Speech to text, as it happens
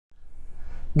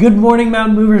Good morning,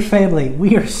 Mountain Movers family.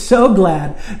 We are so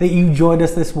glad that you joined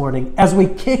us this morning as we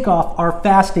kick off our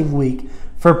fasting week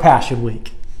for Passion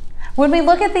Week. When we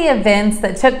look at the events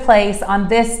that took place on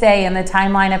this day in the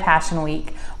timeline of Passion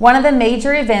Week, one of the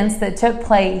major events that took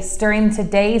place during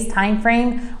today's time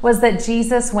frame was that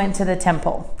Jesus went to the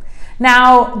temple.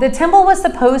 Now, the temple was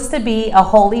supposed to be a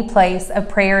holy place of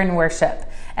prayer and worship.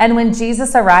 And when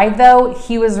Jesus arrived, though,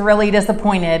 he was really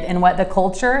disappointed in what the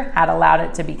culture had allowed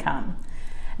it to become.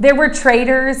 There were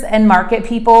traders and market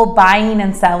people buying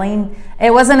and selling.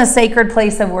 It wasn't a sacred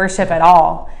place of worship at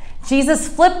all. Jesus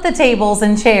flipped the tables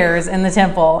and chairs in the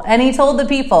temple, and he told the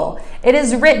people, "It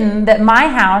is written that my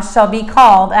house shall be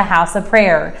called a house of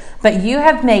prayer, but you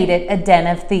have made it a den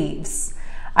of thieves."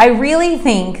 I really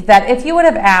think that if you would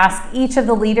have asked each of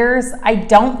the leaders, I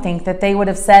don't think that they would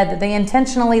have said that they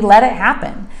intentionally let it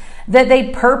happen, that they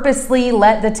purposely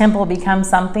let the temple become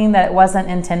something that it wasn't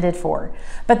intended for.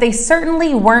 But they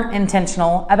certainly weren't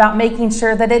intentional about making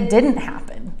sure that it didn't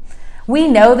happen. We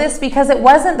know this because it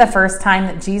wasn't the first time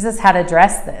that Jesus had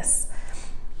addressed this.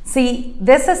 See,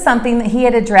 this is something that he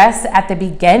had addressed at the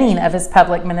beginning of his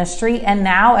public ministry, and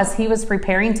now as he was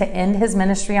preparing to end his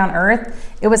ministry on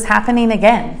earth, it was happening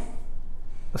again.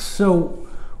 So,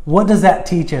 what does that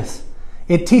teach us?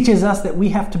 It teaches us that we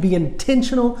have to be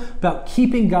intentional about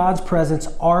keeping God's presence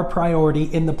our priority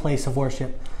in the place of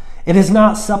worship. It is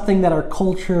not something that our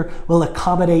culture will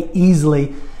accommodate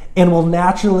easily and will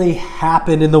naturally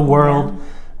happen in the world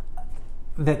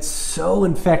that's so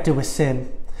infected with sin.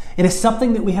 It is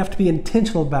something that we have to be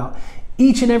intentional about.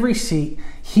 Each and every seat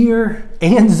here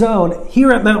and zone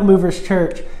here at Mountain Movers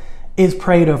Church is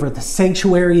prayed over. The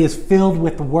sanctuary is filled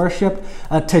with worship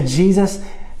to Jesus.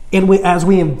 And as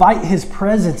we invite his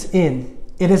presence in,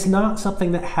 it is not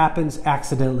something that happens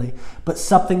accidentally, but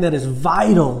something that is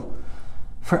vital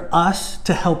for us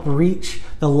to help reach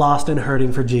the lost and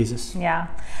hurting for Jesus. Yeah.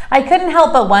 I couldn't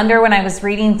help but wonder when I was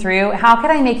reading through, how could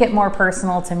I make it more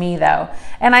personal to me though?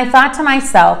 And I thought to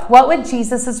myself, what would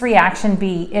Jesus's reaction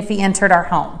be if he entered our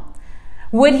home?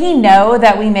 Would he know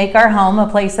that we make our home a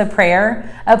place of prayer,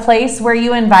 a place where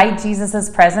you invite Jesus's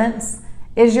presence?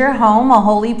 Is your home a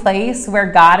holy place where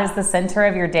God is the center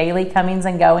of your daily comings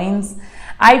and goings?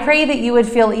 I pray that you would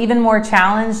feel even more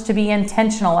challenged to be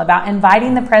intentional about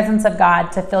inviting the presence of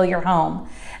God to fill your home,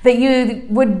 that you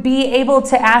would be able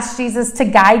to ask Jesus to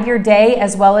guide your day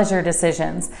as well as your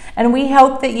decisions. And we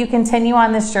hope that you continue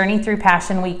on this journey through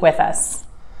Passion Week with us.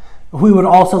 We would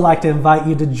also like to invite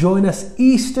you to join us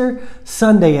Easter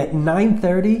Sunday at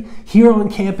 9:30 here on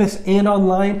campus and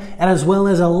online, and as well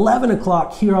as 11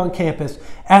 o'clock here on campus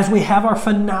as we have our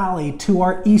finale to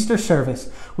our Easter service.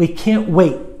 We can't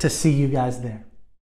wait to see you guys there.